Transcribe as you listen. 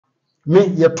Me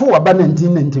yeto aba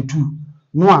 1992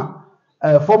 no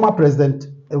former president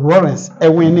Lawrence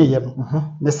ewene ye no.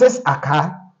 Mrs.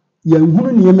 Aka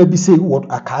yanhunu niyema bi sei wo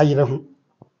Aka yere ho.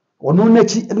 Ono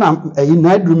nachi na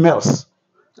Naidu Mills.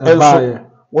 Elso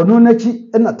ono nachi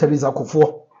na Teresa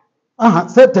Kofo. Aha,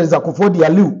 say Teresa Kofo di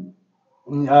Aliu.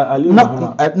 Aliu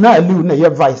na Aliu na ye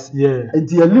vice.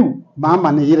 Enti Aliu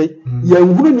mama ne yere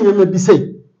yanhunu niyema bi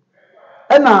sei.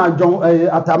 Ena John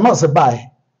Atamas bai.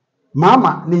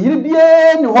 Mama ne yiri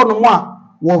bie ni hono mo a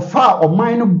wo fa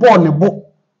oman no bo ne bo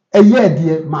eye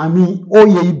de mami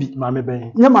oye ibi mami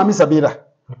ben nya mami Samira.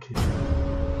 Okay.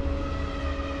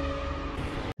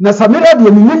 Na Samira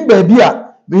de mi ba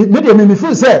bia me de me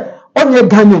feel say onye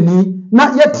Ghana ni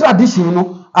na ye tradition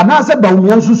no ana se ba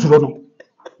umia nsusuro no.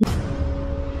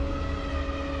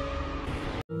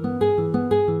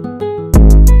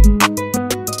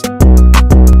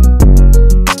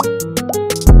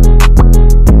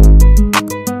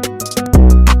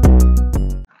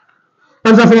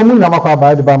 Nzafo mu nyama kwa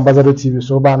ba de BØMB TV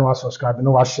so ba no subscribe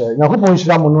no wa share. Yakopon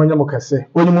hira mo no nyam kase.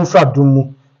 Oni mu fra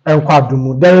dumu enkwa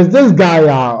dumu. There is this guy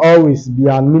always be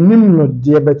an minim no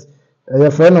dear but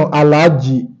your friend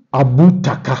Alhaji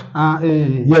Abutaka.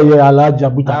 Yeah Alhaji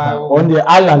Abutaka. On the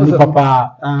island ni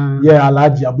papa. Yeah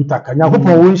Alhaji Abutaka.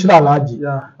 Yakopon wo hira Alhaji.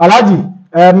 Alhaji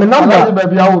me number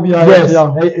baby awo bia.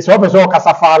 Yes. So person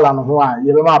kasafa ala no ho a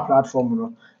ye be ma platform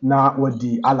no. Na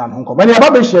wadi alan honko bani aba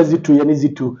be share Zito ye ni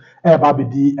Zito ba be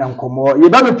di enkomo ye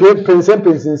ba me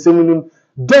pensen semunum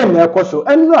den na ekoso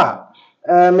enu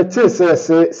a me te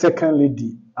se second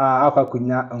lady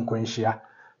akwakunya nkwanhia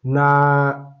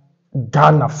na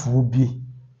Ghana fu bi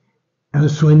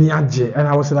enso ani age and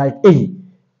I was like hey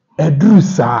edru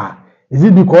sa is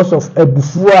it because of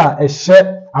ebufu a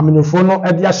ehye amenyofo no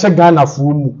e de ahye Ghana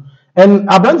fu mu and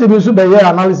abante bi so be here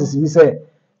analysis bi say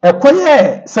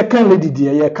ekoye second lady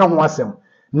de ye ka ho asem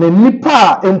na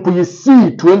nipa empoye si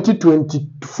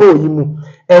 2024 yimu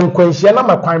enkwanhia na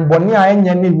makwan bone a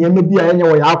enye ne nyeme bi a enye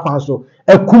wo ya akwan so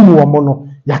akumu wo mo no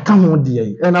ya ka ho de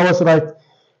ye and I was like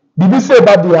bibi say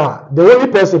badia the only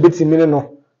person betimi no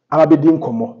ababedi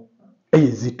nkomo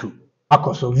Zito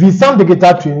akoso Visam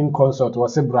digital training consult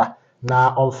was bra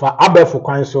na onfa abefo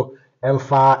kwan so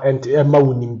emfa ema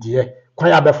wonim de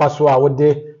kwan abefa so a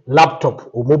wode laptop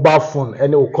or mobile phone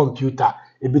any or computer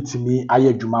ebitimi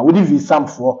aye djuma we di Visam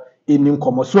for eni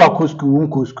nkomo so akọ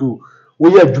school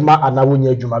we ye djuma ana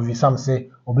wonya djuma Visam say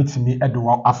obitimi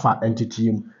edo afa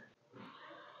entity mu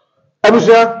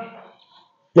abuja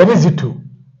ye ni Zito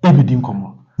ebidi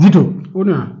nkomo Zito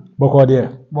una boko de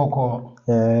boko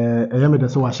eyame de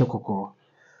so wa hye kokko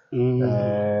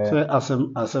so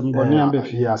asem boni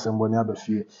ambefi asem boni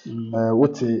abefi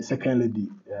what second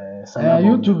lady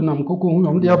YouTube na mkoko hu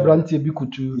am dia brantie bi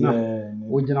kutu na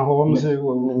ogina ho wom se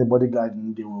ni bodyguard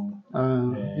ndi wo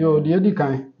yo de edi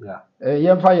kan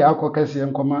yemfa ya akokese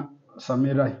nkoma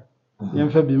Samira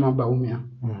yemfa bi ma ba umia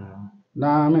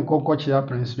na me kokko chia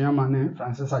prince mi amane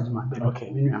Francis Ajima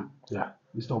okay minua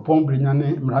Mr. Pombrinya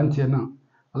ne mrantie na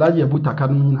Alhaji Abutaka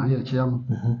no na ye chia mo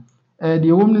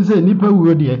de wom ni se nipa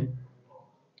wuo de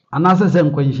anase se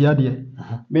nkwanhia de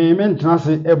me mentena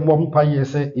se embom paye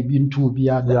se ebi ntu obi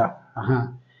ada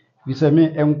we se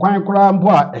me enkwan kura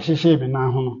mbo a ehhehye me na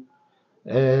ho no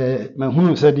me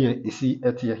hunu se de esi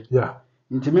etie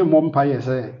nti me mbom paye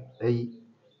se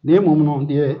na emom no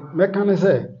de meka ne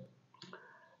se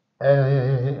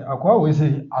akwa we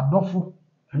se adofo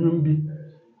enwum bi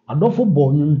adofo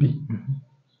bo enwum bi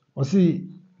o se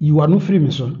you are no free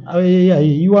me so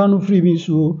you are no free me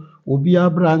so obi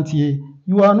abrantie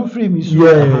you are no free me so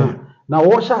na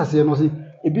wo sha ase no se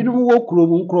ebidum wo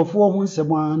kurom nkrofo ho nsem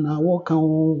na wo ka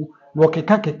wo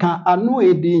keka anu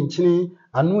edi nchini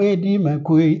anu edi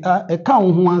makoi eka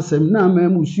ho ansem na ma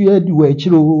musu edi wa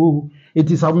akiro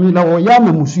eti Samira wo ya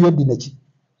ma musu edi nachi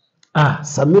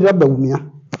Samira bawumia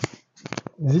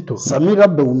Zito Samira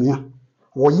bawumia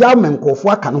wo ya ma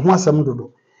nkofo aka ho asem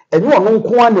dodo enyi ono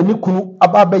nko an ni kunu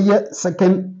ababeye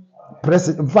second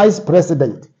president vice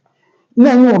president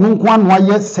na enyi ono nko an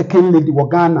aye second lady wo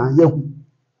Ghana yahu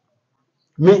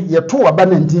me yeto aba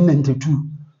 1992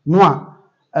 no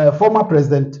a former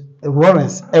president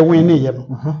Lawrence ewene ye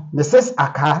no Mrs.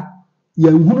 Aka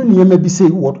yanhunu niyema bi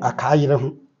sei wo Aka yere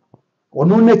ho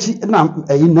ono nachi na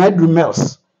Naidu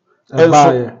Mills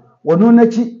elso ono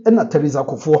nachi na Teresa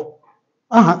Kofo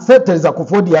aha say Teresa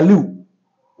Kofo di Aliu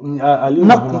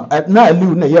na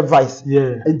Aliu na ye vice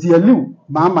enti Aliu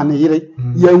mama ne yere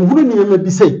yanhunu niyema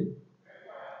bi sei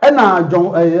ena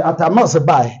John Atamas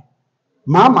bai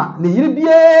mama ne yiri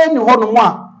bie ni hono mo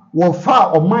a wo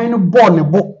fa oman no bo ne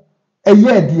bo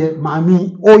eye de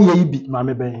mami oye ibi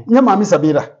mami ben nya mami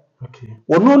Samira Okay.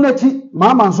 Ono na chi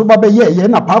mama nso ba be ye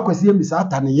na pa kwesi mbisa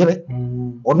ata ne yere.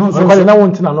 Ono nso Ba na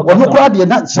won tina no ono kwa de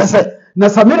na kyese na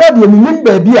Samira de minim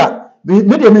ba bia me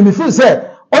de me feel say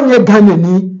onye Ghana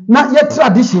ni na ye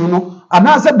tradition no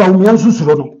ana se ba umia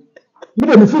nsusuro no. Me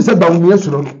de me feel say ba umia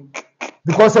suro no.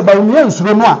 Because ba umia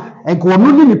nsuro no a enko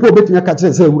ono ni nipa obetumi ka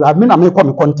kyerɛ say ewura me na me kɔ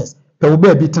me contest pe wo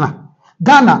ba bi tena.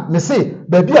 Ghana me say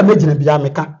ba bia me gina bia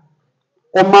meka.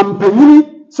 O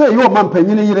mampanyini say yo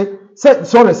mampanyini yire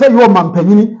say yo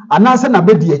mampanyini anase na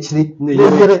bedi akire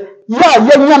yire ya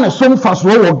yenya ne so mfaso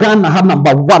wo Ghana ha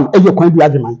number 1 eye kwan bi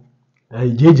ageman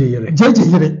jeje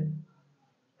yire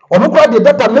ono kwa de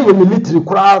data na ye military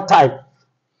kura type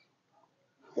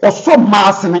o so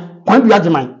maasene kwan bi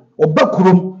ageman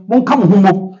obakurom monka mo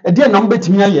homo e de na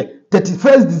mbetimi aye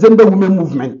 31st December women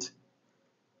movement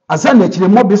asa na akire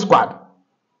mob squad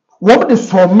wo de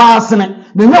so maasene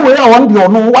na nya we ya won de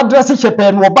ono wadress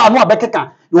shepe no oba no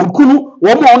abekeka yokunu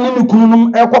wo ma onne ne kunu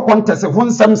num ekọ contest ho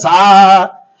nsem saa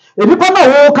edipa na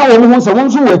wo ka wo ho nsem wo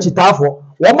nso wo akitafo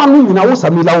wo ma no nyina wo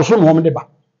Samira wo so no wo de ba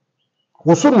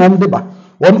wo so no wo de ba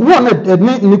wo no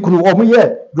ne kunu wo mo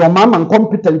ye do mama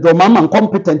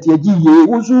incompetent ye gi ye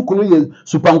wo su kunu ye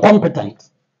super incompetent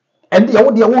and ye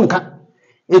wo de wo nka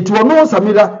eti wo no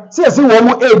Samira se wo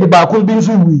mo aid ba ko bi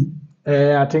nso wi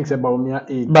I think say Baumia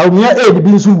aid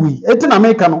bi nso wi eti na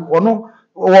meka no ono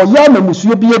wo ya na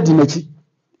musuo bi edi nachi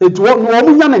eti wo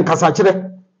mo nya ne nkasa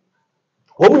kire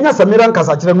wo mo nya Samira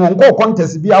nkasa kire no nko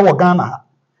contest bi a wo Ghana ha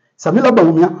Samira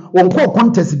Baumia wo nko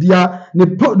contest bi a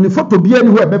ne photo bi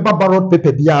ani ho e be ballot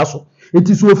paper bi a so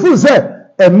eti so fu say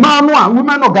e ma no a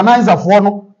women organizer for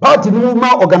no party no women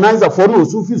organizer for no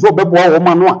so fi so be boa wo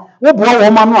ma no a wo boa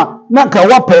wo ma no a na ka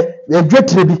wape e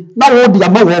dwetire bi na wo de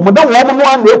ama wo mo da wo mo no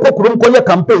a na ekokuru nko ye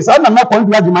campaign sa na na kwan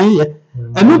bi agiman ye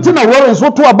enu ti na Lawrence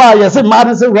wo to aba ye se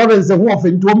ma se Lawrence ho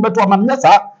ofenti wo mbeto ama nya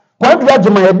sa kwan bi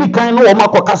agiman ye bi kan no wo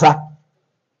makokasa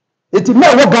eti me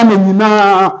wo Ghana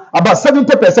nyina about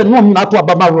 70% no na to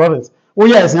aba ma Lawrence wo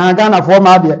yes na Ghana for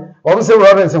ma de wo se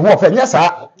Lawrence ho ofenti nya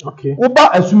sa okay wo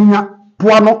ba asunya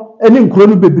poano eni nkuro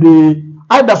no bebre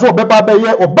aida so obeba be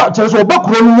ye oba kire so oba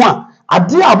kuro no a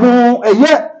ade amo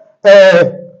eye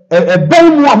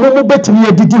ben mu amomo betimi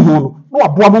adidi ho no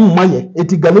aboa mo maye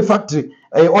eti gale factory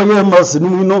oye mills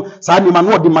no sa ni ma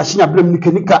no de machine abrem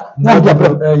nikanika na de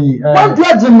abrem ma de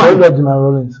agima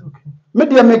Lawrence okay me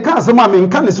de me ka asema me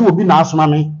nka ne se obi na asoma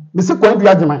me se kwa bi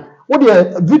agima wo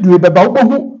de video beba wo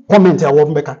hu comment ya wo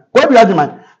mbeka kwa bi agima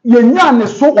ye nya ne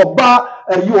so oba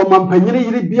yi o mampanyire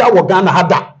yire bia wo Ghana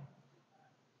hada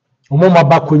omo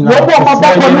mabako nyina wo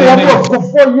mabako ni wo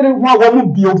kofo yire ho wo mu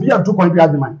bi obi atu kwa bi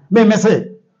agima me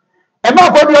se e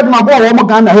ma kwa bi agima bo wo mo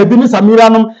Ghana he bi ni Samira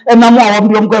no enam a wo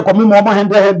bi ko me mo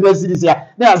 100 series ya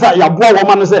na asa ya bo wo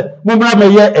ma no se mo bra me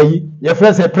ye ayi ye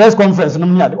press conference no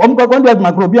mi ade o mo kwa bi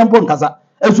agima ko bi ampo nkasa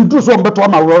esudu so mbeto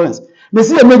ma Lawrence me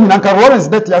si e me nyina nka Lawrence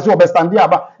that ya so be stand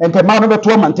aba enke ma no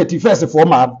beto ma 31st for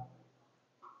ma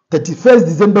 31st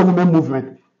December women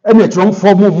movement and a strong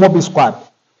form of mob squad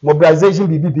mobilization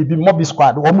BB mob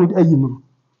squad wo mu ayi mu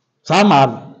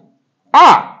sama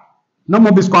no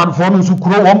mob squad form so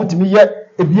kuro wo mutimi ye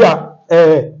ebia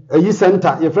ayi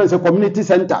center your friends community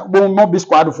center wo mob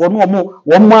squad form wo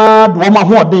ma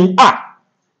ho odin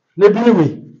na bi ni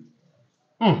we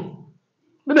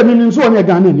me de mi nso onye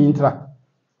Ghana ni ntra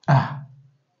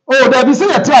there be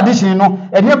say a tradition no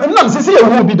and na say e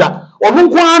hu bi da onu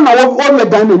kwa na wo me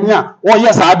Ghana ni a wo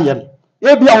yes ade no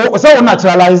e bia wo say wo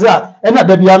naturalize a na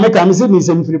da bia me ka me say ni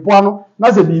sem firipo ano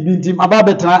na say bibi ntim aba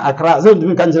betra akra say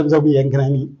ndimi kan jam bi ye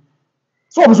ngrani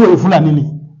so wo so e fulani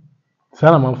ni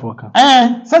sana manfo ka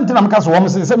sentina me ka so wo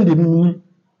say sem de ni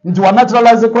nti wa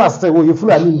naturalize class say wo e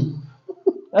fulani ni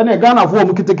ene Ghana fo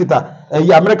mu kitekita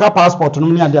ya America passport no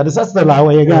ni ade sister la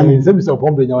wo ye Ghana se bi se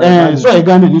pombe nya so ye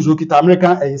Ghana ni so kita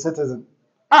American citizen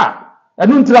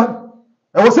enu ntira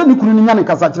e wo se ni kunu ni nya ne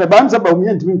kasa kire ba mse ba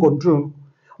umi ntimi control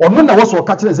onu na wo so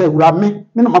ka kire say ewura me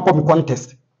na makọ me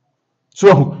contest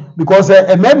so because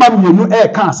mema mienu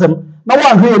ka asem na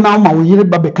wa hwe na ma wo yire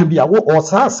ba be ka bia wo o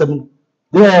sa asem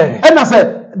ena say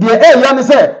de ya ne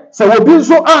say wo bi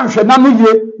so anhwe na no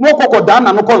ye no kokoda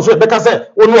na no konso be ka say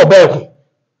onu oba eku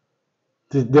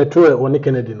the true one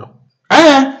Kennedy no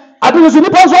adu so ni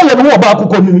panso ye no oba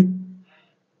akukọ ni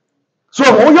so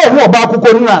wo ye wo oba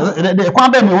akukọ ni na de kwa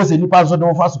be me wo se ni panso de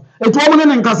wo fa so etu wo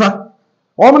ne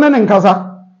nkasa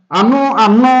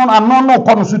ano no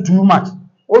come so too much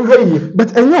okay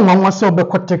but enyo nwanwa se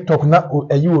obekọ TikTok na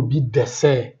ayi obi de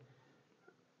say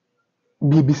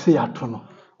BBC ato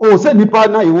no se nipa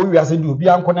na ye wo wiase de obi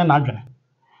anko ne na adwene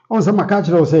on se maka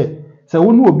kire wo se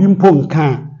wo ne obi mpo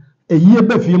nka eyi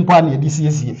ebe fie mpo na ye de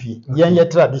siesie fie yen ye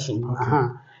tradition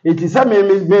It is a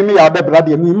me ya de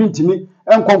brade me mintimi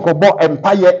enkonkobo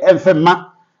empire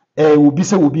enfema obi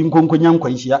se obi nkonkonya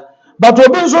nkwanhia but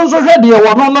obi nso hwe de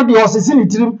wo no de osisi ni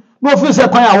tirim no ofise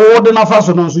kwan a wo de na fa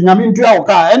so no nso nyame ntua wo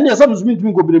ka ende se nso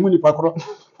mintimi nkobiremu ni pakoro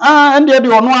ende de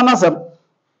ono anasem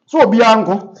so obi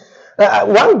anko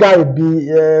one guy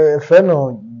be friend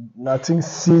I think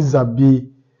Caesar be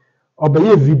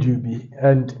obey video be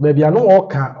and maybe I know all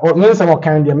can or no some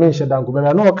kind of mention that go maybe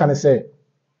I know what can I say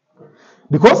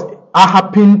because I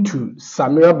happen to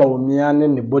Samira Bawumia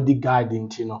and the bodyguard in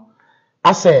Tino.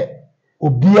 I say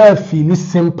obia feel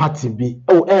sympathy be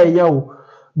yo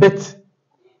but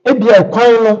ebia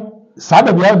kwan no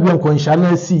sada bia bia nkwanhia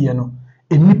na si ye no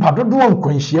enipa dodo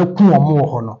nkwanhia ku omo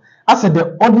ho no I said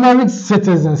the ordinary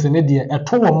citizens in India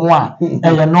eto omo a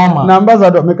eye normal na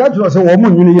ambassador me ka tro say wo mo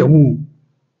nwini ye hu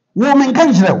wo men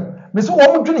kan jire me so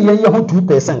wo mo twini ye ho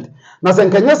 2% na se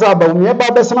nkanya sa ba umi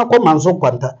ba be sema ko manso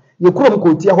kwanta ye kurom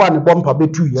ko tie ho a ne bompa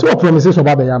betu ye so promise so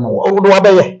ba be ya ma wo do ba be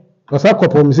ye o sa ko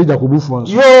promise Jacobu fon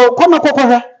so yo kona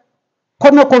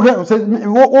kokore se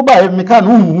wo ba me ka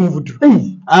no hu futu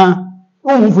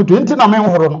hu futu enti na me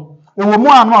horo no e wo mu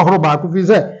anu ahoro ba ko fi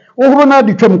se ohoro na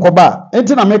di twem ko ba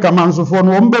enti na me ka manso fo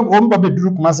no omba be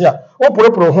duru kuma se a o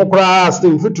poroporo ho kra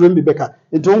stay futu mbi beka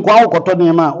enti onko awokoto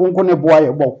ne ma onko ne boa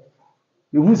ye bo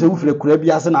ehu se wufre kura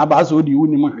bi ase na aba so di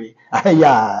wuni mu hwe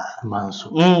aya manso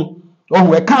oh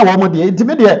we ka wo mo de enti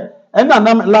me de ena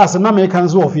na last na me kan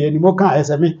so ofie ni mo kan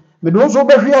ASEM me do so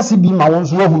be hwe ase bi ma won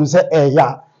so hunu se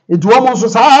ya enti wo mo so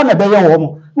saa na be ye wo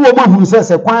mo hunu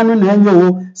se kwan no na enye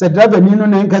o se driver ni no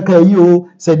na nkaka yi o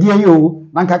se de yi o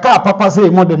na nkaka papa se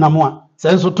mo de na mo a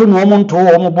se nso to no mo nto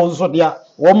wo mo bo so de a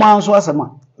wo man so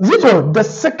asema Zito the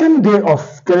second day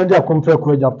of Canada conference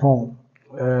ko Japan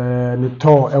the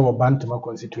tour ever Bantama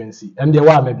constituency and the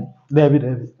wa maybe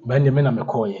David when the men am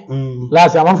call ye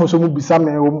last am for so mu bisa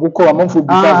me wo ko am for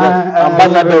bisa am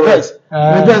Bangladesh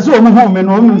me so mu hu me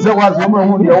no mu se wa so mu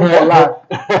hu de wo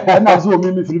la na so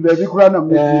mi free baby kura na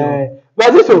me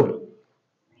but Zito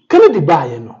Kennedy ba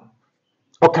ye no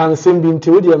o kan sem bi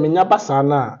nti wo de me nya basa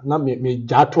na me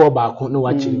jato ba ko no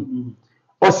wa chiri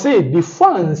o say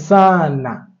before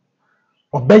ansana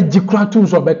obeji kura tun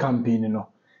so be campaign no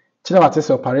Chira wate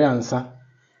se opare ansa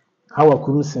hawa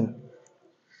kumsin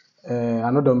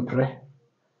anodompre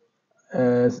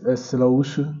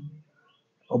selawusu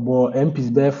obo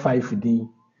MPs be 5 din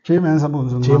chairman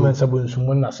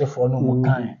sabonsu na sefo no mo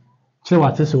kan chira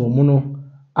wate se omo no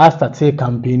after take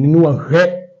campaign no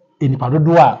ahwe enipa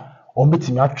dodo a o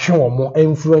betimi atwe omo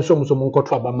influence omo so mo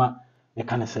nkoto abama e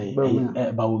kan se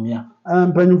bawumia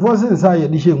mpanyufo sensa ye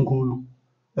di hyenkun no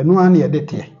eno an ye de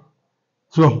te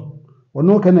so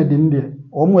ono Kennedy ndie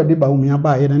omo ede ba umia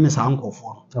ba ye ne sa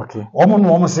nkofo okay omo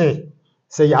no omo se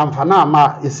ya amfana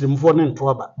ama esrimfo ne nto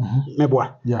aba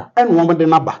meboa ene omo de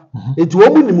naba eti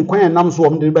omo nim kwan nam so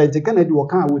omo de ba eti Kennedy wo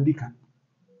kan awodi kan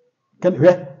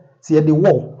hwe se ye de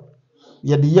wo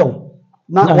ye de yew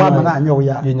na wa ma na anya wo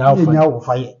ya nya wo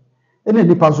fa ye ene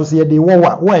nipa so se ye de wo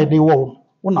wa ye de wo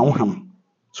na wo ham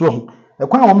so e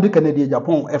kwan omo de Kennedy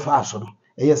Japan e fa so no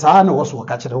e ye saa na wo so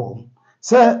ka kire wo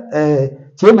se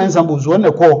chairman sambuzo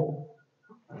ne ko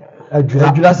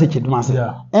adwura se kiduma se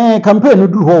campaign no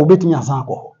duru ho obetimi asan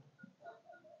akọ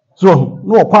so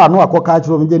no kwa no akoka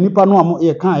kire o nipa no am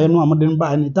ye kan ye no am de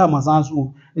ba ni ta masan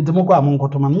so ntimo kwa am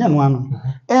nkoto man nya no ano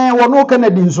wono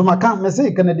Kennedy nsoma kan me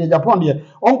se Kennedy Japan de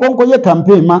onkonko ye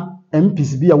campaign ma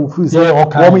MPs bi a wo fu se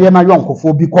wo ye na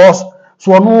yonkofo because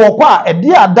so no wo kwa e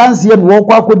de adanse ye no wo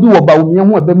kwa akodi wo ba umie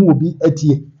ho aba mu obi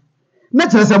atie na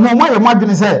kire se mo ye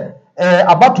madwene se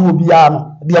abatu obia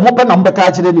no de mo pe na mbe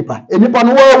ka kire nipa enipa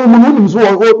no wo mu nim so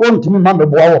wo ntimi ma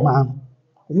meboa wo ma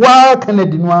wa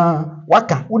Kennedy no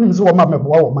waka wonim so wo ma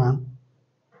meboa wo ma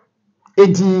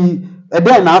enti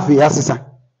eden na afi asesa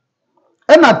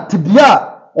ena tibia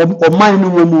o man no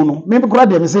wo mu no me kura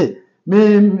de me se me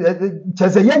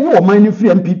chese yenye o man no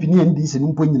free MPP ni NDC no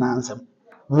mpo nyina ansem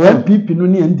MPP no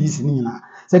ni NDC ni nyina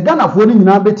se Ghana fo ni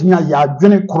nyina betimi aya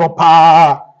adwene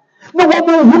kropa na wo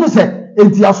mo hunu se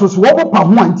enti asoso wo pa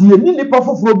ho anti ni nipa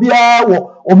foforo bia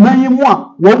wo oman mu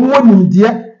a wo mo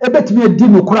nimdie ebetimi edi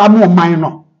no kura no oman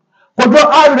no kodo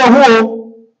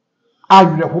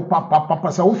awre ho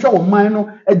papa sa wo hwe oman no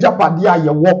ejapade aye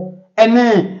wo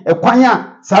ene ekwan a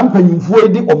sampanyimfo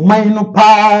edi oman no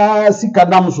pa sika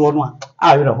dam so no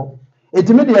awre ho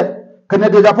etimi de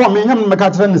Kennedy Japan me nyam me ka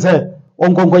kire ne se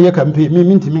onkonko ye campaign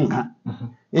me ntimi nka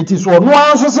enti so no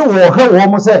anso se wo hwe wo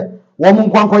mo se wo mo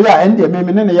nkwanko ya ende me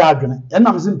ne ya adwene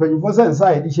enam se mpanyimfo se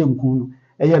nsa ye de hye nkun no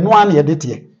eye no an ye de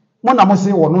te mo na mo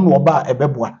se wo no oba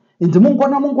ebeboa enti mo nkɔ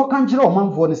na mo nkɔ kan kire o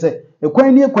manfo ne se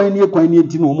ekwan ni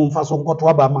enti no mo mfa so nkɔto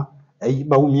aba ma ayi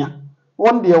ba umia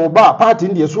one day oba party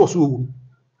in the so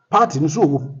party no so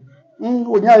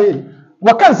onya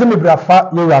Wakan se me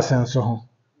brafa Yori Asenso ho.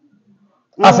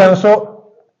 Asenso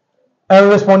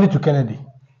responding to Kennedy.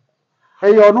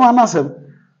 Hey, ono anasem.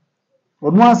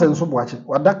 Ono Asenso boache.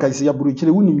 Wadaka isi ya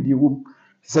buruchire wunim die wom.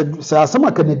 Se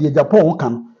asema Kennedy Japan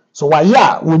kan. So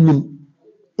waya wonim.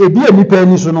 Ebi enipa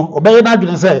ani so no obeye na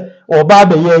adwene se oba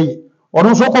be ye.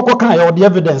 Ono so kokko kan ya ode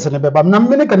evidence ne beba. Na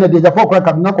me ne Kennedy Japan kora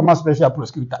kan na koma special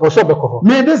prosecutor. O so beko ho.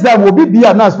 Me this time obi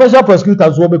bia na special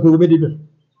prosecutor so obeko obedi be.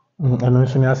 Eno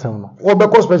nso ni asem no.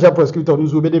 Obeko special prosecutor no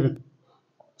so obedi be.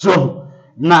 So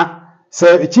na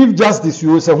say chief justice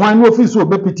you say when no fit so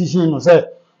be petition no say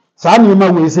sa na ma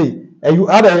we say you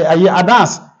ada ayi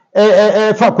adance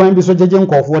fa kwan bi so jeje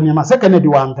nkofo ni ma say Kennedy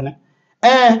wa mpene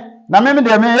na me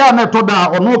de me ya na to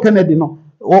da ono Kennedy no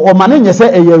o ma ne nye say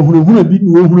eya hunahuna bi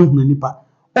no hunahuna nipa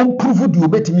on prove di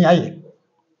obetimi aye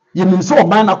ye nim say o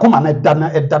man na koma na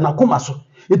edana koma so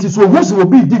it is so who say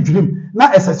obi di dream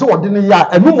na esese ode ne ya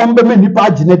enu mo mbe me nipa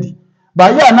aginedi ba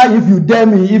ya na if you dare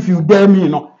me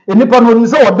no enipa no ni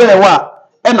say ode wa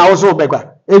e na wo so begwa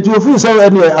etu ofi say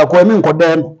ene akwami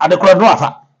nkoda no adekora no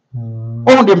afa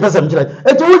on de mpesem kire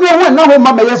etu wo nye ho na ho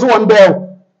ma me yeso won there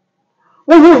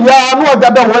wo ya no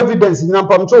ogada wo evidence nyina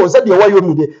pam so say de wayo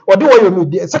mi de ode wayo mi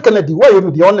de second de wayo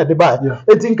mi de on de ba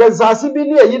eti nkansase bi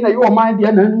ne yi na yi o man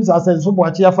de na nim sase so bo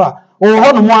achi afa o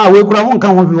ho no mo a we kura ho nka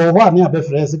ho bi o ho ani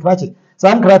abefre secret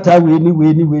sam krata we ni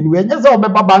enye say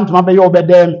obeba bantuma be ye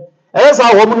obedem eye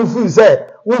say wo mu fu say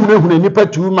wo hunahuna nipa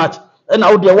too much na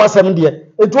wo de wasem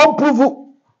de etu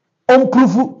on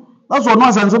proof that's what no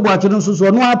Asenso bo achi no so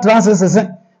no atransese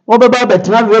obeba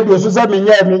betra radio so say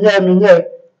menye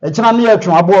echina ne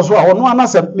yetwe abo so a ono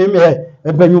anase me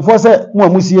ebanyufo se mo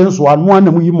amusie nso an mo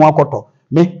anam yi mo akoto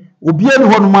me obie ni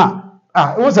hono ma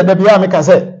wo se da bia me ka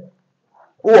se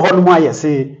wo hono ma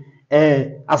yese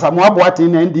asamo abo ati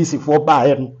na NDC fo ba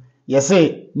ye no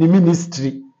yese ni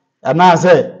ministry ana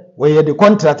se we ye the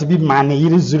contract bi ma ne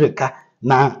yiri zureka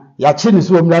na ya che ni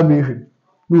so omra mehwe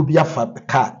na obi afa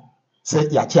ka se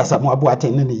ya che asamo abo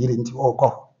ati ne yiri nti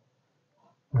okọ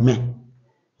me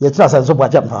ye che Asenso bo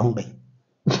aja mfa ho be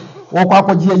wo kwa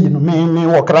kwaje yi no me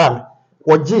wo kra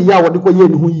woje ya wo de ko ye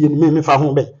ni hu yi ni me fa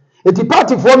ho be eti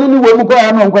party for ni we mu ko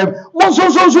ya no nkwa mo so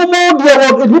mo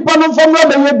de wo nipa no fo mra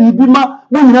be ye bibi ma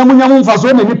mo nyina mo nyam mfa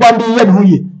so na nipa de ye ni hu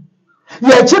yi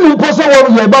ye chi ni mpo so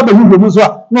wo ye ba be hu mu so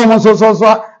a no mo so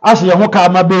ahye ye ho ka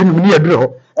ma be ni ye dire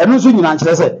ho eno so nyina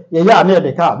nkire se ye ya na ye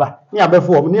de ka ba ni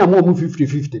abefo mo ni am mo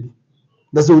 50-50 bi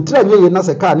da so tira ye na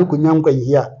se ka ni ko nyam kwa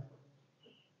yi a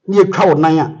ni e twa wo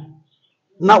nan a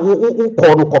na wo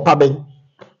ko no kopa ben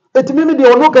etimi me de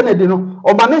ono Kennedy no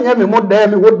o ma ne nya me mo da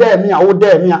me wo da me a wo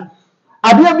da me a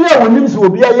ade bia wonim se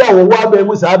obi aye wo wa ba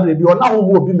mu sa abre bi ona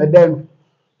ho obi me da no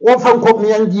wo fa nko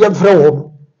me ngie mfre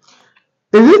wo.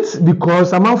 Is it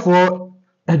because amafo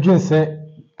adwen se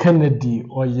Kennedy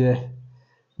oye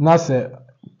na se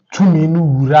tumi no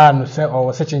wura no se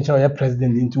o se chenche oye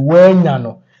president into wenya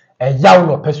no yaw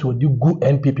no pese odi gu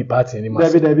NPP party ni ma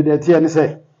David de tie ni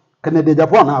se Kennedy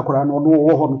Japan na akora no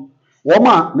wo ho no wo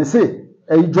ma me se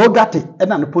jogate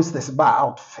na the posters ba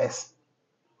out first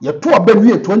ye to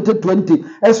abawie 2020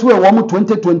 eswe wo mo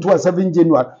 2021 7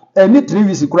 January any 3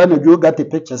 weeks kura na jogate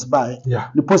pictures ba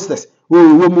the posters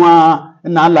wo mu a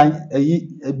na line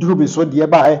duru be so de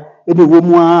ba e de wo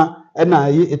mu a na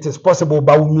it is possible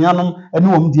ba wunuanom ene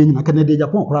wo mu de nyina Kennedy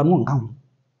Japan kura no nka ho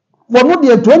wo mo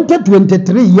de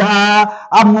 2023 ya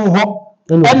anu ho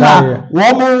na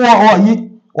wo mo wo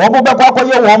yi obo be kwa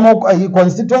ye wo mo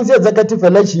constituency executive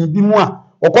election bi mu a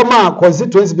okoma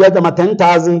constituency bi adama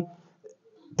 10,000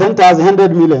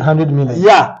 100 million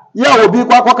ya obi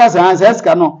kwa kasa answer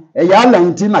eska no ya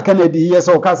lanti na Kennedy yes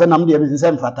o kasa nam de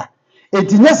nsem fata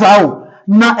etinye sao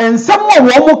na ensem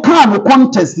wo mo kan no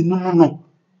contest ni mu no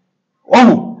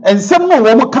ensem no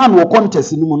wo mo kan no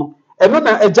contest ni mu no eno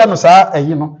na eja no saa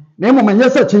eyi no na emo manye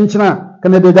se chinchina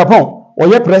Kennedy Japan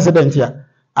oye president ya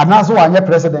anaso wa anye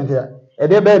president ya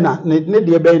ede be na ne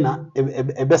de be na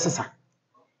ebesesa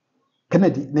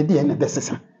Kennedy ne de na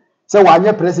ebesesa se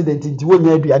wanye president nti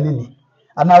wonya aduane ni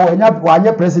ana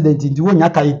wanye president nti wonya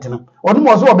kaitina onu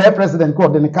mo so obe president ko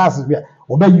de ne cast bia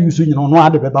obe use nyina no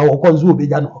ade beba wo konzo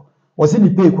obeja no wo se ni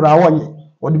pay kura wonye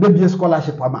wo de be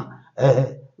scholarship ama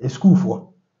school for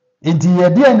nti ye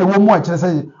de ne wo mo a kire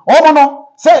se o no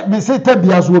se bi se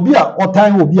tabia so obi a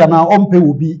otan obi ana ompe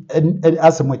obi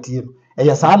asemotie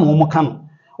eye saa no mo ka no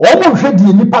wo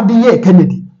hwedie nipa de ye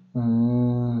Kennedy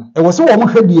wo se wo mo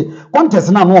hwedie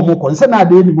contest na no mo ko nse na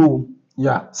de ni mo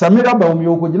Samira ba omi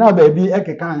okogina ba bi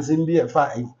ekeka nsem bi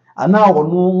efa ana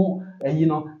ono you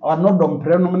know anodom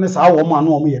pre no ne saa wo ma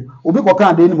no wo ye obi ko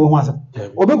kan de ni mo ho asem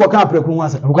obi ko kan pre ku ho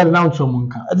asem Because now so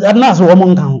monka. na so wo mo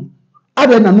nka ho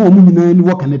ade na no mu nyina ni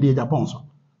wo kan de Japan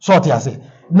so te ase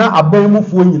na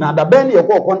abamufuo nyina da ban ye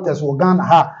ko contest wo Ghana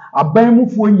ha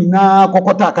abamufuo nyina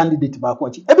kokota candidate ba ko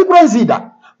chi ebi president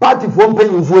party fo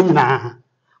mpanyimfuo nyina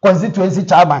constituency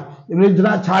chairman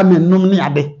regional chairman num ne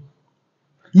ade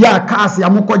ya kaase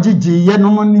amukogigi ye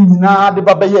num ne nyina de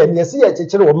baba ye ne se ye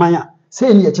chechire wo man a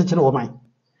se ne ye chechire wo man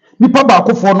nipa ba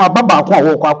ko fo no baba ko a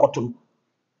wo ko akoto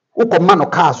wo ko ma no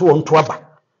kaase wo nto aba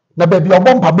na ba bi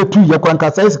obompa betu ye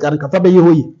kwanka sai sika nka fa be ye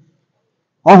hoyi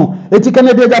eti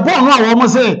Kennedy Japan no a wo mo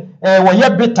se wo ye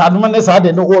beta no ne sa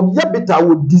de no wo ye beta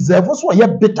wo deserve so wo ye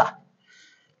beta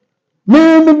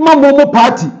me mammo mo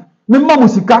party me mammo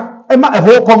sika e ma e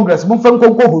ho congress mo fam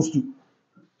konko host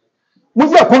mo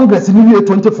ye congress ni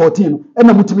 2014 e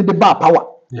na mutimi de ba power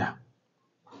Yeah.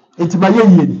 eti ma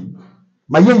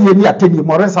ye ni ateni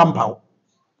mo resampa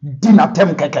di na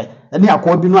tem keke eni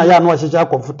akọ bi no aya no ahyehyɛ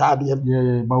akọfuta ade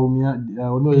Yeah, Baumia,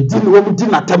 no, di no wo di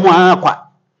na tem akwa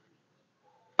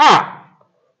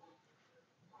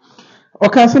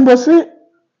okay, simple say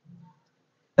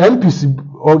MPs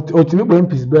ultimately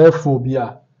MPs be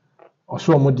phobia or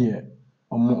so omo de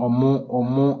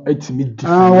omo etimi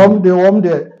defend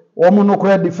wom no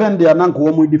kora defend ya nanka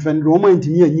wom defend wom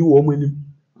antimi anyi wom anim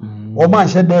wom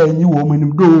ahye da anyi wom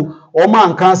anim do wom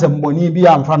anka asemboni bi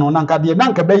amfa no nanka de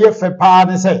nanka be ye fe pa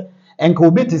ne se enka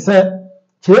obi te se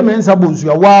chemensa bonsu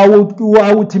ya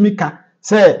wa wutimi ka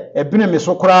se ebine me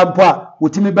so kora mpo a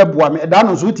wutimi beboa me da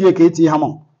no so tie keti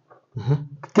hamon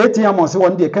keti hamon se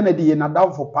won de Kennedy ye na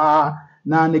damfo pa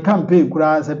na ne campaign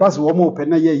kura se pass wom open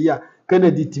na ye yi a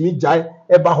Kennedy timi jai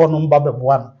eba ho no mba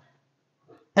beboa no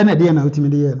ene de na wutimi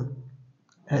de ye no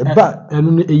eba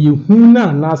enu ne eye hu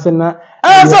na se na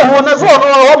so ho na so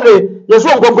no homle ye so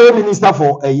nkonko minister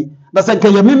for na se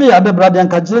nke ye mimi ya de brother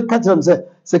nka je ka tirem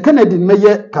se Kennedy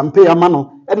meye campaign ama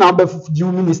no e na ba ji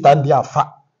minister ndi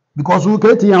afa because we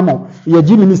keti amon ye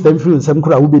ji minister influence am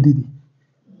kura wo bedidi.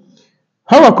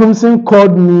 How Akumsin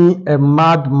called me a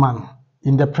madman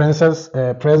in the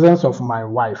presence of my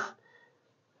wife.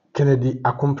 Kennedy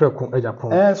Akumprekun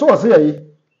Ejapon. So say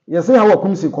ye say how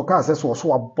Akumsin koka say so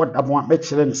abodam a me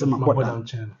kire ne se mabodam.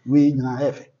 We nyina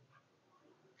efe.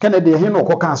 Kennedy he no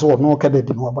koka say no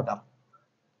Kennedy no abodam.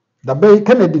 Da be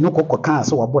Kennedy no koka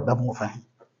say abodam wo fa.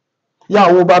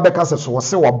 Ya wo ba be ka say so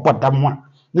abodam a.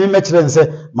 Ni me kire ne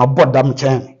se mabodam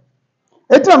chen.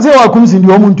 Etam say Akumsin di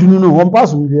omuntunu no won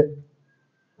pass mwie.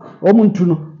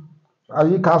 Omuntunu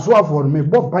ayi kaso afọ me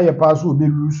bo pa ye pass obi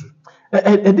lusu.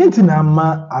 Didn't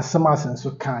na asem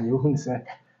so kan you who say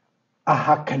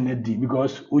aha Kennedy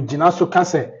because ojina so kan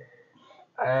say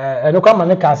edokwa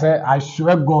mane ka say I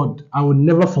swear God I will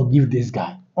never forgive this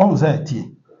guy. On say tie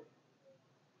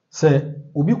say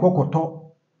obi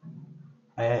kokoto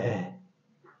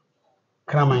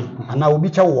kraman ana obi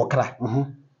cha wo kra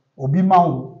obi ma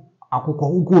wo akokọ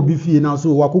uko obi fie na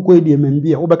so wo akokọ edi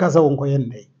emembi e wo beka say wo nkoye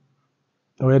ndey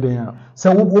o yede ya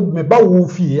say wo me ba wo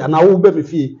fie ana wo be me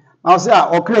fie na say a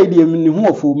okra edi emni hu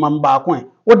ofu mamba akon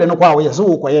wo de no kwa wo ye so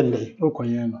wo koye ndey wo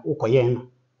koye no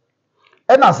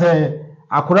e na say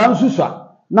akora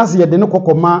nsusua na say ye de no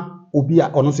kokoma obi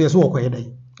a ono so ye so wo koye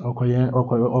ndey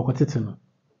okotete no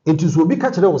enti so obi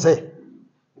ka kire wo say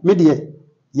me de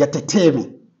ye tete me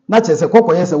na che say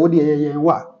kokoye say wo de ye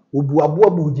wa obu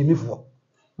aboabu jimifo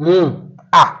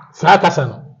saa kasa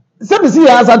no se bi si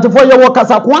ya asantefo ye wo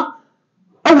kasa kwa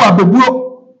ewa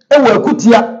abebuo ewa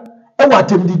akutia ewa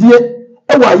atemdidie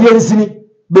ewa yensini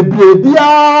bebre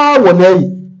bia wo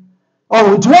nayi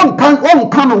nti won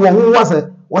kan no wo ho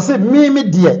wase mimi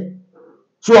de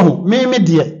so ho mimi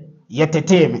de ye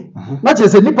tete me na che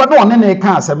se nipa no one ne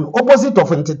ka asem opposite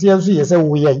of ntete nso ye se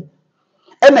wo yen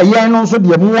ena yen no nso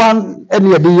de muwa ene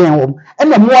ye de yen wo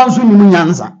ena muwa nso ni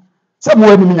munyansa se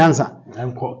muwa ni munyansa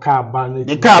enko ka ba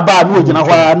no ogina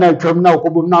hwa na twam na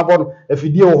okobom na abo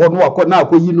afidie wo ho no akọ na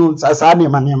akoyi no sasa ne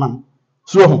ma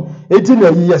so ho eti na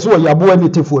yi yese wo yabo ani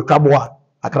tefo twaboa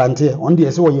akrante on de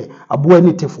yese wo ye abo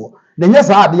ani tefo na nya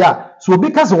sa ade a so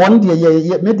obi ka se won de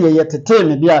ye me de ye tete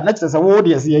ne dia na kyerɛ sɛ wo de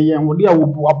yese ye wo de a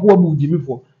wo abo abu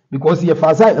gimifo because ye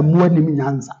fasa emu ani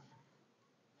nyansa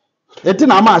eti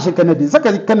na ma ahye Kennedy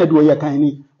sɛ Kennedy wo ye kan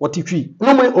ni wotitwi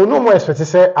no mo expect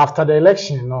say after the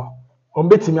election no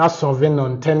ombetimi asolve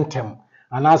non tentem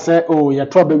ana say oh ye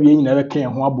tro ba wie nyina be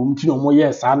kan ho abom ti no mo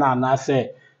ye sa na ana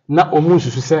say na omu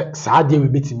susu say sa de we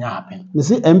betimi happen me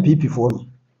say MPP for me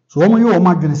so omo ye omo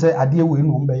adwene say ade we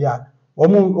no mbe ya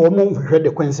omo hwehwe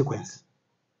the consequence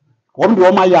omo de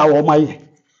omo ya omo ye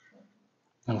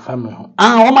family.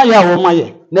 Oma ya oma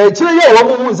ye. Na echire ye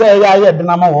wo mu say ya ye de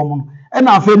na ma wo mu. E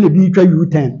na afa ne bi twa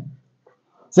U10.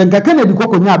 Se nka Kennedy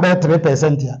kokonya ba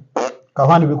 3% ya. Ka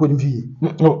hwa ne be ko ni fi.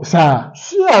 Oh, sir.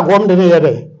 Si agwom de ne ye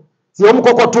de. Si o mu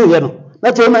kokoto ye no.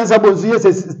 Na che men sabo nsu ye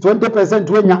 20%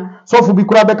 wenya. So fu bi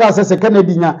kura be ka se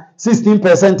Kennedy nya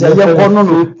 16% ya ye ko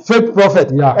no fake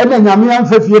prophet. E na nyame an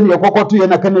fafie ne ye kokoto ye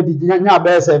na Kennedy nya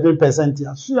ba 7%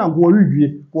 ya. Si agwo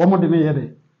wiwie wo mu de ne ye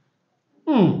de.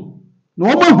 No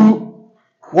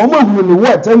womahu ni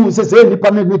what amu se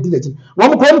nipa na di lechi wo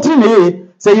mo kom tri ne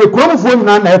se ye kromfo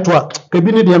nyina na eto a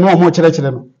kabi ne de no mo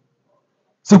kire no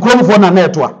se kromfo na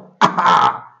eto a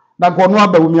da ko no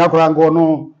abawumi akora ngo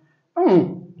no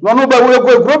no ba we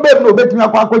ko krobe no betimi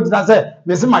akwa gina se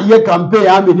me se ma ye campaign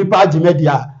a me nipa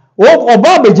agimedia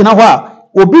oba begina ho a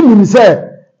obi nim se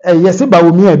ye se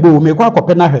bawumi a be wo me kwa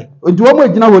akopɛ na hwɛ nti wo mo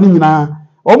gina ho ni nyina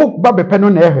wo mo ba bepɛ no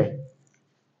na ehwɛ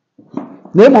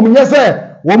na emo mnye se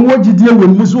wo mo gidie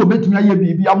wonmu so obetumi aye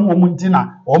bibi amo mo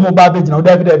ntina wo mo ba be gina o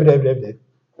David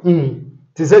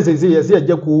ti se yes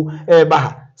ejeku ba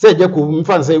ha se ejeku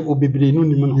mfa se obebire nu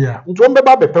nim no nti wo be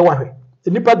ba bepe wa hwe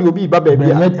nipa de obi ba ba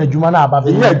bia adwuma na aba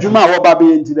be adwuma wo ba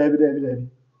be nti David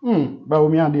ba wo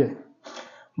mi ade.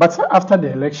 But after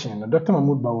the election Dr.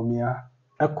 Mahmoud Bawumia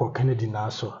eko Kennedy na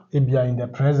so ebia in the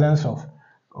presence of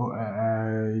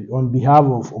on behalf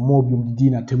of Omobium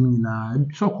Dina Temina,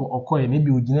 so okoye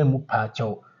maybe ugina mu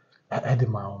pacho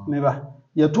edema. Never.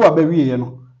 Ye to abawie ye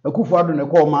no. Akufo ado ne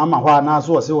ko mama hwa na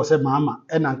so o se mama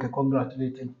e na nke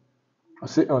congratulating.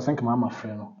 O thank mama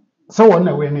friend no. So won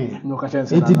na we ne. No ka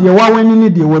chance. Enti de wa wani ni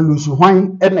de walusu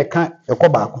hwan e ne ka ekọ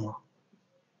baako.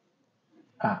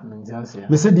 Menzianse.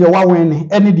 Me se de wa wani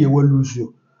e ne de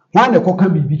walusu. Hwan ne ko ka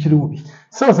bibi kire obi.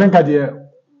 So thank de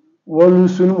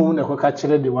wolusu no mu ne ko ka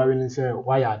kire de wawe ni se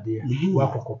waya ade wa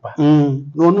kokopa.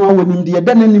 No no awonim de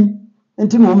da nanim.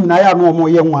 Enti no mu na ya no mo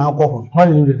ye nwa akọ.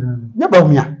 Hwan ni de nanim. Nya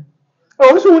Bawumia.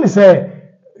 Also when he say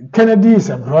Kennedy is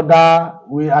a brother,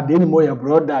 we are the anymore your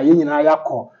brother, ye nyina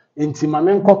yakọ. Enti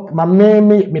mame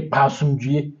me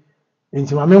pasumdue.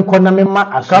 Enti mame nkọ na me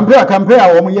ma campaign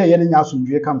a wo mo ye ne nya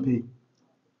asumdue campaign.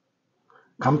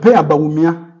 Campaign a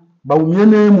Bawumia na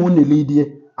mu ne leadie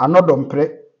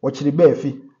anodompre wo kire ba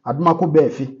afi adomako ba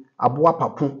afi aboa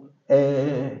papo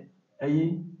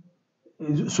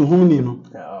suhumni no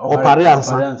opare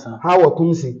ansa ha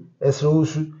wakumsi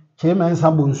esrewusu chema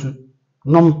nsabonsu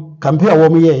nom campaign a wo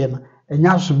mo ye na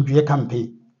enya asumdue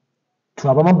campaign to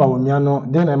abama Bawumia no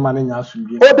den na ma na nya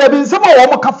asumdue o da bi nsema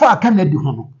wo mo kafa aka na di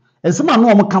ho no ensema no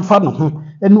wo mo kafa no ho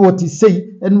ene wo ti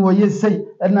sei ene wo ye sei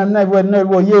ene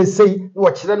wo ye sei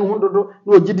wo kire no ho dodo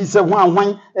no gidi se ho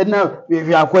anwan ene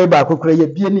wi akwa ba akokora ye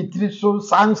bie ni tiri so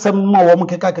sansem ma wo mo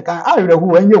keka ahwere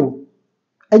ho enye wo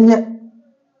enye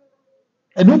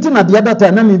edunti na de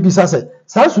data na me bisa se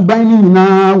sa suban ni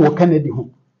nyina wo Kennedy ho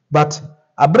but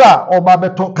abra oba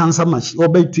beto cancer machine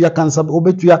obetua cancer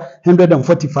obetua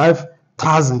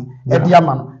 145,000 edi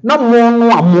ama no na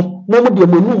mo de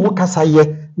mu kasa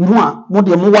ye mo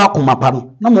de mo wa komapa no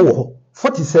na mo wo ho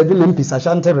 47 MPs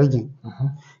Ashanti region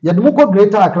ye de mo ko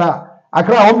Greater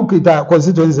Accra wo kita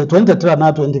constituency 23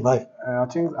 na 25 I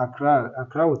think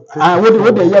Accra with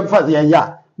wo de ye fa ye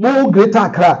ya mo Greater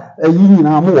Accra yi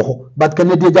nyina mo wo ho but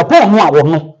Kennedy Japan no a wo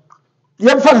no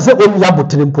ye fa se o ya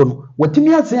botre mpo no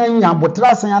watimi asen ya botre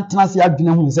asen atena se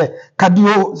adwene hu se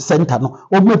cardio center no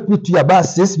o mepitu ya ba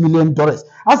 $6 million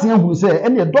asen hu se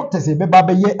ene doctors e beba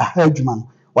be ye ahadwuma no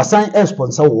wasan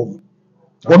sponsor wo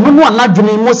no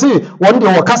anadwene mo se won de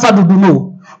wo kasa dudu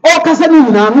no o kasa ni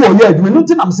nyina no o ye adwuma no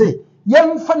tinam se ye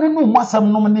mfa ne no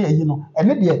masam no ne yi no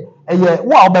ene de eye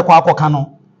wo obekwa akoka no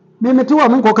me meti wo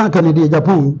me nkoka Kennedy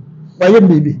Japan wa ye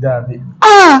bibi David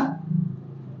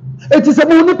eti se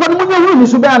mo nipa no munye hu ni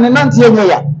so ba ne nante enye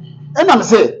ya enam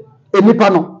se enipa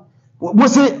no mo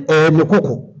se ne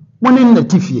koko mo ne na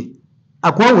tifie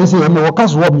akwa we se ye mo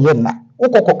kaso wo me na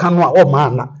okoko ka no a o ma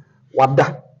na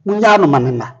wada munya no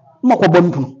manena mo ko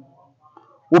bonpunu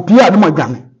opia no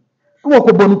madwane mo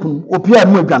ko bonpunu opia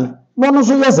no madwane mo no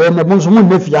so ye se ne mo so mo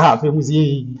nefia ha fe mu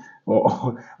se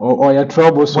o ya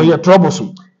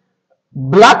troublesome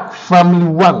Black family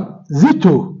one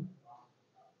Zito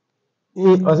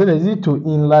I said Zito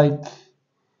in like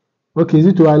okay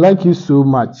Zito I like you so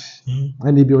much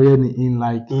and they be in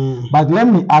like but let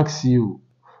me ask you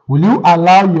will you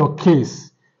allow your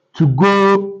case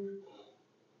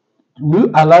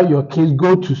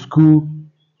go to school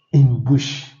in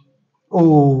bush?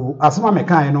 Oh asema me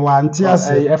kan no wa ntia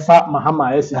se efa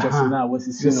mahama SHS na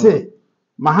wasisi no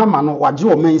mahama no waje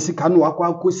o man sika no akwa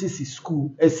akosisi school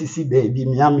SCC baby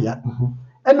miamia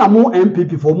ena mo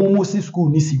MPP for mo si school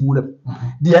ni si nwuram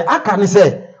de aka ne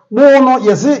se no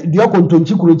yesi dia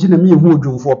kontonchi kurochi na me hu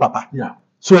odwumfo papa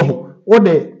so wo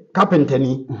de carpenter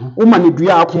ni wo ma ne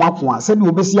dua ako se de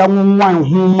obesi anwan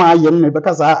hu ma ye no be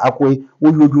kasa akoi wo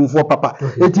odwumfo papa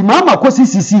eti mama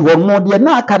kosisisi wo no de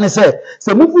na aka ne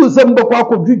se mufu se mbekwa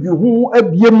akodwudwu hu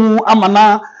abiemu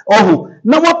amana ohu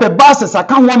na wo pe bases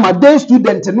aka ho ma day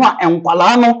student no a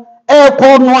enkwala no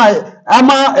ko no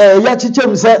ama ya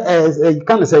chichem se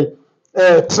kan say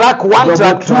track 1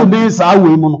 track 2 days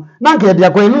away mu no na nke de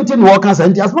akwa enu ti no kan sa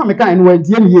nti asma me kan no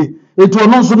wantie ne ye eti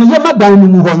ono nso no ye madan ni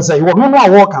mu ho nsai wo no a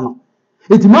wo ka no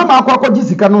eti mama akwa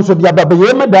jisika no nso de ababa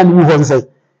ye madan ni mu ho nsai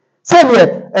se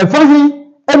ne fahi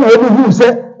ena obu hu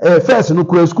se first no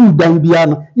kura school dan bia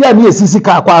no ya ne esisi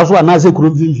ka akwa so ana se kuro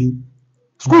mfimfi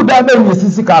school dan be ne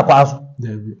esisi ka akwa so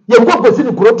ye ngwa posi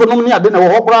ni kuro to no ne ade na wo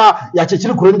hokora ya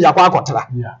chechiri kuro ndi akwa akotara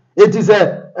eti se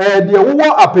de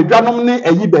wo apedwa no ne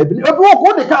ayi baabi ne obi wo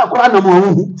ko de ka akora na mo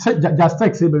hu se just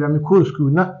take say be me kuro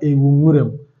school na ewu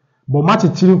nwurem bo ma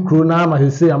chechiri kuro na ma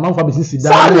se amanfa be sisi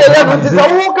dan sa de ye ti se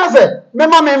wo ka se me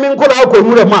ma me nkola akọ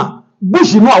nwurem a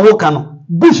bush no a wo ka no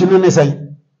bush no ne sai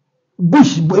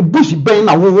bush ben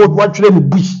na wo twere ni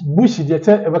bush de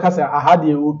te e be ka se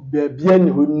ahade bia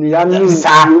ni onua no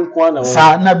nko na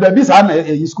sa na baabi sa na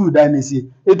school dan na sie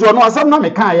etu ono asam na me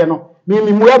kan ye no me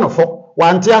mu ya no fo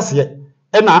wante ase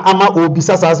e na ama obi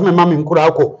sasa me ma me nkura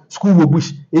akọ school wo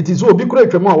bush eti so obi kura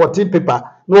twemu a wote paper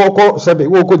na woko sebe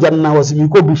woko janna wasimi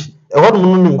ko bush e hodum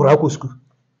no me nkura akọ school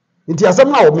eti asam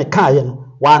na wo me kan ye no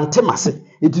wante mase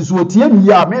eti so otie mi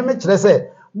ya me kire se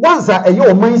once e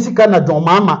ye o man sika na don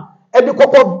mama e de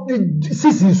kokọ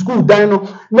sisi school dan no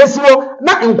mesiro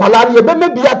na nkwala ye be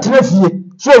mebia trafie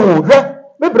so wo hwe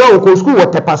me bra wo ko school wo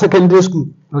tepa secondary school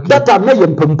that time na ye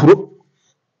mpampuro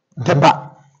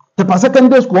tepa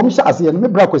secondary school sha ase me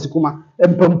bra kwasi kuma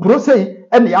mpampuro sei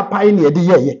ene ya pai ne de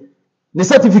ye ne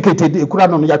certificate de kura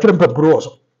no ya twere mpampuro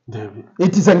so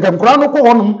eti senka nkura no ko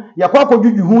honum ya kwa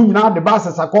kodwudwu hu nyina de ba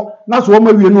sesako na so wo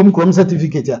ma wie no mkrom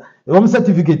certificate a wo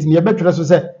certificate ne ye betwere so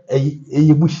se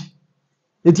eyi bush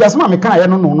eti asema me kan ye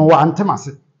no wa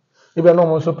antemase ebe no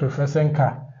mo so prefer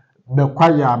senka be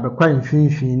kwa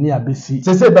mfinfin ni abesi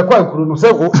se be kwa kuru no se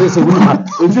wunu ma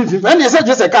mfinfin ene se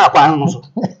je se ka akwan no so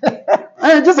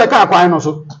je se ka akwan no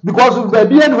so because be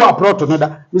bia ni ho aproto no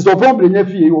da Mr. Pombre nya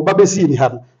fie wo ba besi ni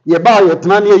ha ye ba ye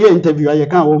tena ne ye interview ye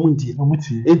kan wo muntie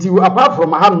eti apart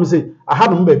from ha no se aha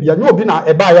no ba bia nya obi na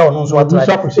e ba ya ono so atra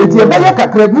eti e ba ye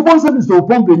kakra bi bon se Mr.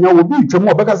 Pombre nya wo bi twem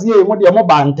obeka se ye mo de mo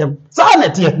ba ntem sa na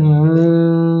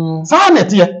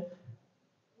tie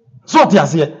so ti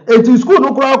ase eti school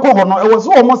no kura ko ho no e was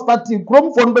almost starting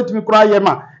krom for no betimi kura ye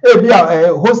ma e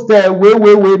bia hostel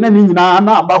we na ni nyina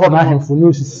na aba ho na hemfo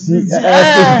no sisi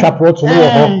support no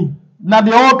ho na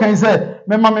de o kan se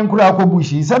me ma me kura ko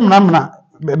bushi se mna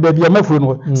ba bia mafuro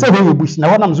no se ho ye bushi na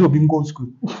ho nam se obi ngo school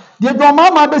de do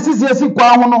mama be sisi esi kwa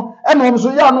ho no e no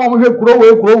so ya no mo hwe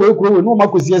kuro we no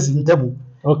makosi esi ntabu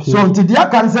so nti dia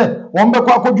kan se won be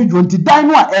kwa kodwudwo nti dan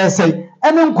no a esei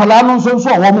ene nkola no nso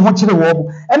wo mo ho kire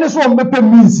wo ene so wo bepe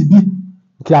means bi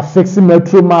ki affix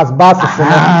metro mass bus for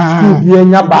school bi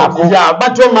enya ba ko ya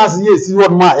metro mass yes wo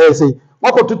ma esei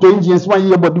wako toto engineers one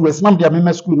year body west nam dia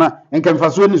me school na enka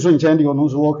mfaso ni so nchen de ono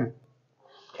so wo kan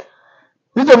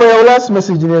Zito my last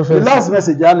message in the last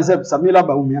message and say Samira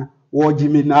Baumia wo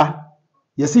jimina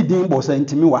yesi dimbo sa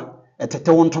ntimiwa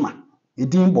etete wontoma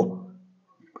edimbo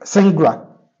singular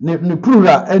ne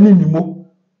plural eni nimo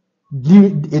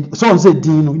so say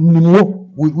din nimo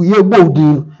we ye bo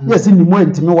din yesi nimo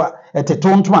ntimiwa etete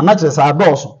wontoma na kire sa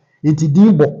adoso enti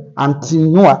dimbo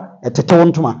antinua etete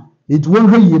wontoma enti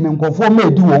wonhwe yi ne nkofo ma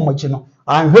edi wo machi no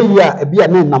anhwe yi a ebia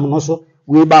ne nam no so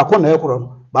we ba ko na ekoro no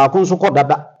ba ko nso ko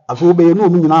dada aso be no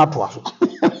mu nyina ato aso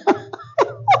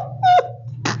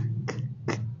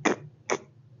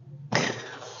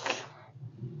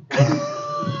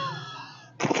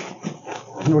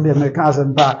no de me ka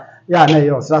sempa ya na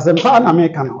yo sa sempa na me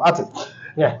ka no ati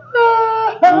yeah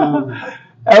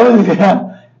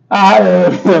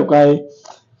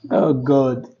oh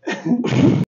god